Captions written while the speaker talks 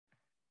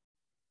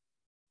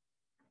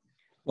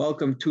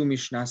Welcome to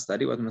Mishnah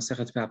study with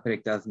Masechet Pe'ah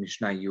Perek Daf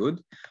Mishnah Yud.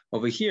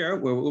 Over here,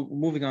 we're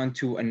moving on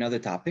to another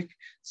topic.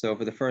 So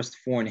for the first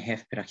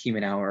 4.5 Perachim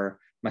in our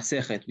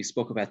Masechet, we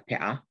spoke about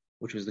Pe'ah,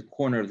 which was the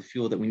corner of the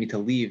field that we need to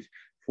leave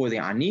for the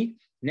Ani.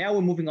 Now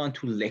we're moving on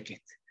to Leket.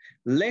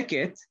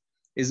 Leket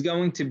is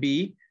going to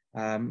be,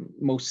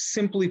 most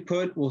simply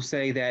put, we'll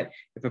say that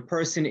if a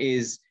person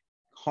is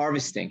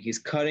harvesting, he's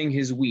cutting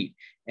his wheat,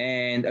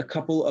 and a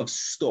couple of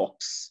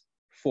stalks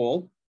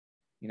fall,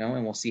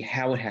 and we'll see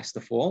how it has to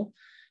fall.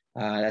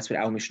 That's what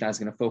our Mishnah is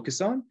going to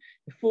focus on.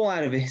 They fall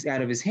out of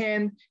his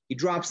hand. He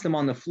drops them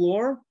on the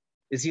floor.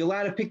 Is he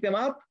allowed to pick them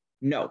up?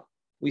 No.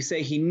 We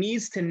say he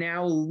needs to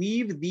now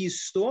leave these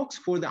stalks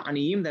for the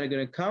aniyim that are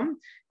going to come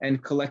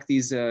and collect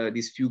these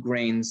few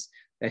grains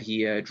that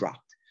he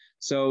dropped.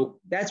 So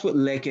that's what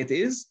leket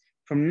is.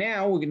 From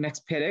now,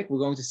 next perek, we're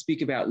going to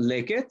speak about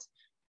leket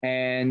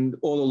and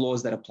all the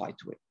laws that apply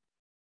to it.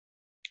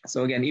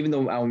 So again, even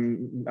though our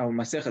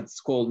Masechet is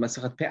called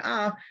Masechet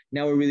Pe'ah,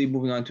 now we're really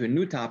moving on to a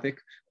new topic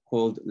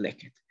called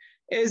Leket.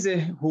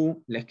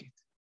 Ezehu Leket.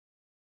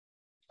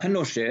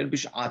 Hanosher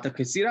b'sh'at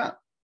ha'kesira.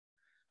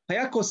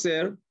 Haya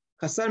koser,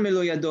 kasar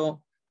melo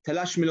yado,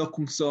 telash melo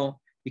kumso,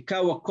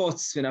 hikaw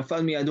ha'kotz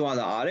v'nafal miyado al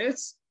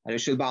ha'aretz, הרי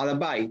של בעל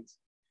הבית.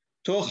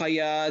 תוך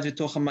היד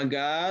ותוך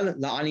המגל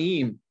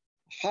לעניים.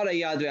 אחר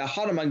היד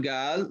ואחר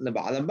המגל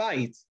לבעל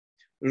הבית.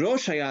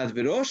 ראש היד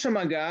וראש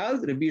המגל,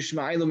 רבי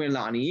ישמעאל אומר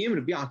לעניים,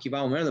 רבי עקיבא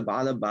אומר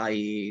לבעל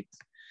הבית.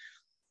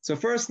 So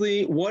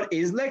firstly, what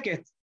is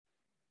leket?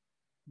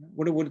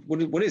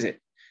 What is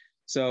it?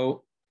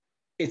 So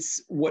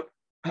it's what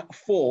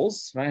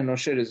falls, right?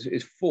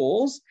 It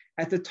falls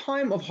at the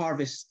time of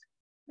harvest.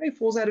 Right? It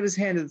falls out of his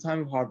hand at the time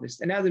of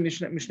harvest. And now the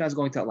Mishnah is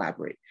going to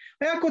elaborate.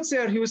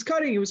 He was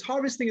cutting, he was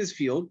harvesting his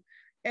field,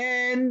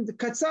 and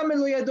katzam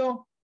elo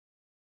yado.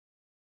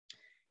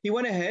 He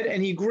went ahead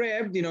and he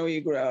grabbed,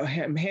 a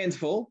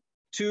handful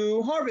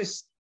to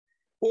harvest,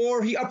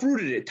 or he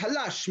uprooted it.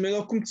 Talash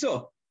melo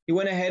kumtso. He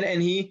went ahead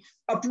and he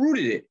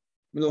uprooted it.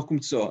 Melo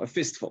kumtso, a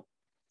fistful.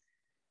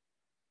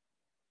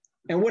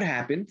 And what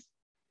happened?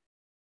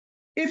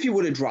 If he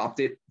would have dropped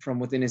it from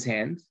within his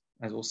hand,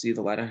 as we'll see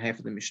the latter half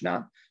of the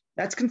Mishnah,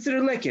 that's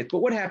considered leket. But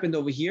what happened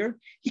over here?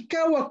 He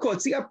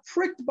got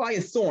pricked by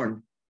a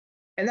thorn,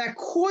 and that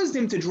caused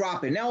him to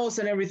drop it. Now all of a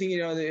sudden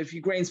everything, a few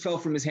grains fell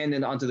from his hand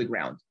and onto the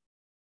ground.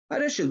 That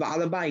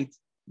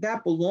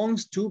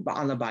belongs to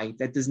Ba'al Habayit.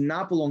 That does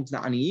not belong to the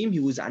Aniyim.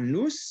 He was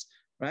Anus,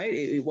 right?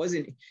 It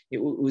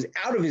was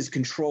out of his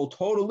control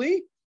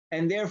totally,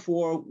 and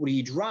therefore what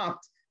he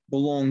dropped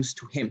belongs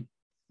to him.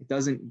 It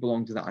doesn't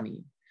belong to the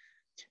Aniyim.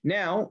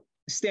 Now,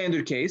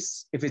 standard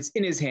case, if it's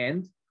in his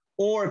hand,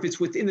 or if it's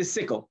within the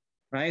sickle,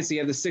 right? So you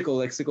have the sickle,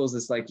 like sickles,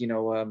 this what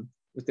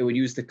they would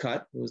use to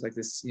cut. It was like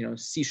this,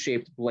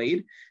 C-shaped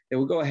blade. They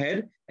would go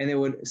ahead and they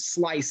would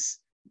slice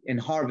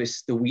and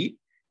harvest the wheat.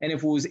 And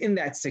if it was in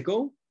that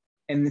sickle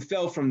and it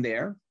fell from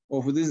there, or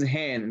if it was in his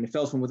hand and it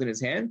fell from within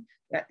his hand,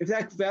 if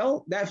that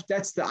fell, that's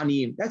the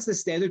aniyim. That's the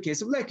standard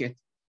case of leket.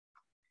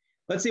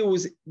 Let's say it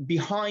was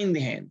behind the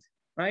hand,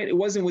 right? It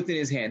wasn't within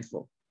his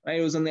handful, right?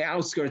 It was on the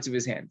outskirts of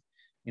his hand,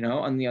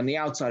 on the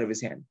outside of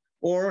his hand,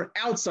 or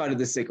outside of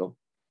the sickle,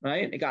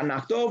 right? It got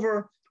knocked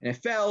over and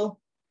it fell.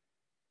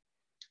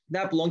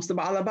 That belongs to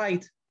Ba'al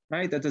Habayit,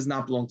 right? That does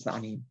not belong to the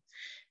aniyim.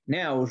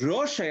 Now,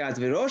 rosh hayad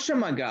v'rosh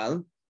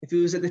hamagal, if it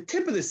was at the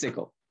tip of the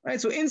sickle, right?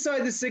 So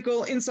inside the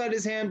sickle, inside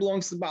his hand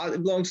belongs to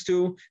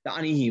the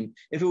anihim.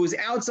 If it was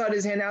outside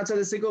his hand, outside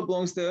the sickle,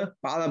 belongs to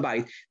Ba'al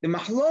Habayit. The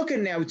mahloka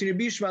now between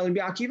Rabbi Yishmael and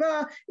Rabbi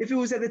Akiva, if it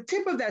was at the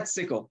tip of that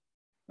sickle,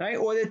 right,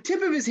 or the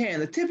tip of his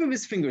hand, the tip of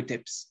his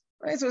fingertips,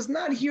 right? So it's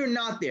not here,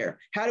 not there.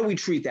 How do we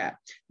treat that?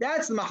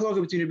 That's the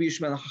mahloka between Rabbi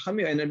Yishmael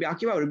and Rabbi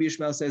Akiva. Rabbi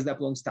Yishmael says that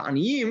belongs to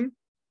aniyim,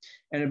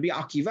 and Rabbi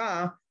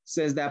Akiva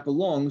says that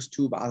belongs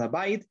to Ba'al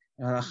Habayit.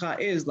 And halacha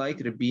is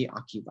like Rabbi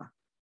Akiva.